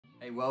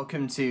Hey,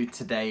 welcome to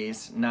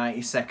today's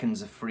 90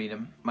 Seconds of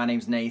Freedom. My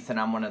name's Nathan,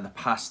 I'm one of the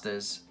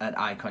pastors at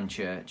Icon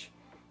Church.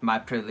 My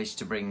privilege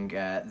to bring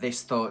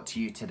this thought to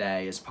you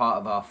today as part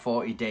of our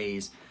 40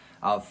 Days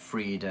of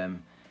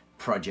Freedom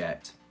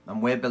project.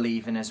 And we're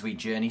believing as we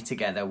journey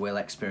together, we'll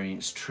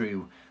experience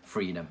true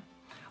freedom.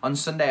 On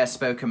Sunday, I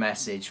spoke a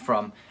message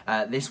from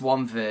this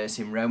one verse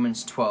in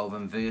Romans 12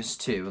 and verse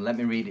 2. And let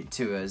me read it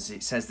to us.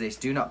 It says this: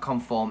 "Do not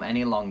conform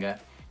any longer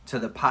to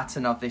the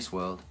pattern of this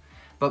world,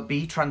 but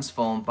be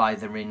transformed by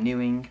the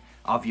renewing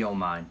of your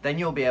mind. Then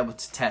you'll be able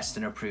to test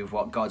and approve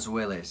what God's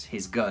will is,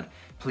 his good,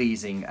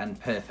 pleasing and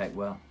perfect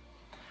will."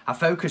 I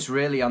focus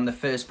really on the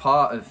first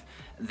part of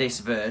this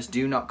verse,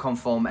 do not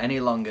conform any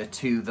longer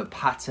to the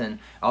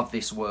pattern of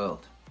this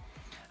world.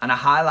 And I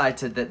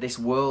highlighted that this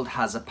world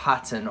has a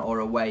pattern or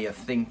a way of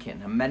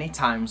thinking. And many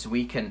times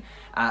we can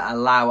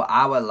allow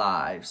our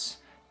lives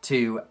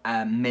to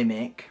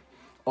mimic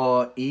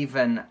or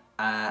even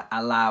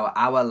allow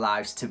our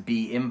lives to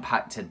be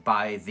impacted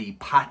by the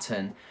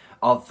pattern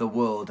of the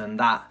world and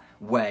that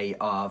way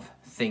of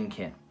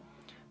thinking.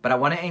 But I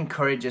want to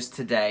encourage us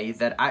today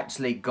that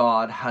actually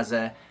God has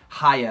a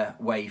higher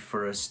way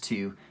for us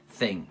to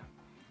think.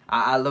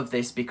 I love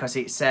this because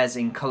it says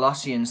in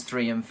Colossians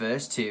 3 and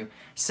verse 2,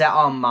 set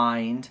our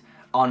mind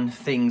on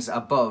things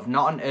above,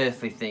 not on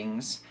earthly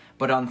things,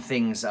 but on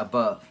things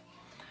above.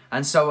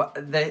 And so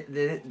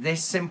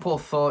this simple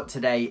thought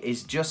today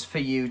is just for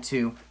you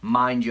to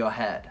mind your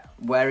head.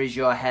 Where is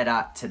your head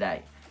at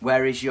today?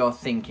 Where is your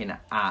thinking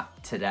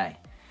at today?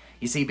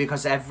 You see,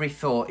 because every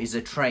thought is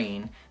a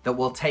train that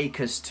will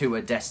take us to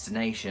a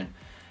destination.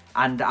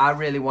 And I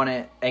really want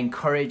to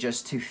encourage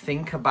us to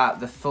think about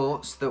the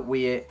thoughts that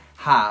we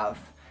have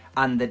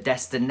and the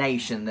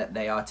destination that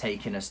they are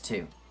taking us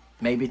to.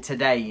 Maybe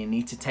today you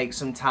need to take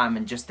some time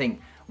and just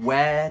think,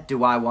 where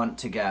do I want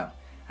to go?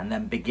 And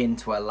then begin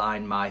to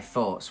align my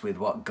thoughts with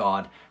what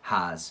God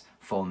has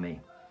for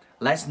me.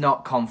 Let's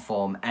not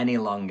conform any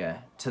longer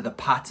to the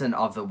pattern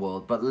of the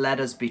world, but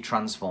let us be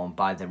transformed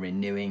by the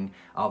renewing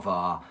of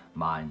our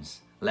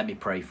minds. Let me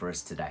pray for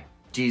us today.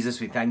 Jesus,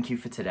 we thank you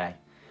for today.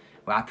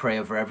 Well, I pray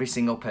over every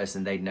single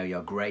person they'd know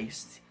your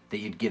grace, that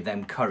you'd give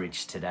them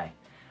courage today.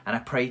 And I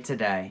pray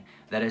today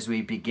that as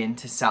we begin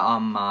to set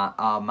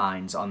our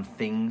minds on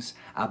things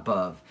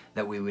above,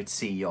 that we would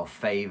see your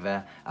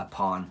favor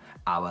upon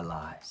our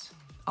lives.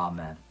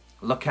 Amen.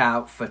 Look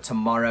out for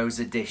tomorrow's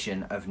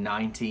edition of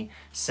 90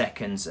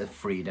 Seconds of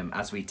Freedom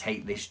as we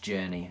take this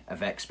journey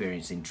of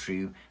experiencing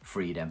true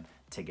freedom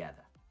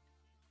together.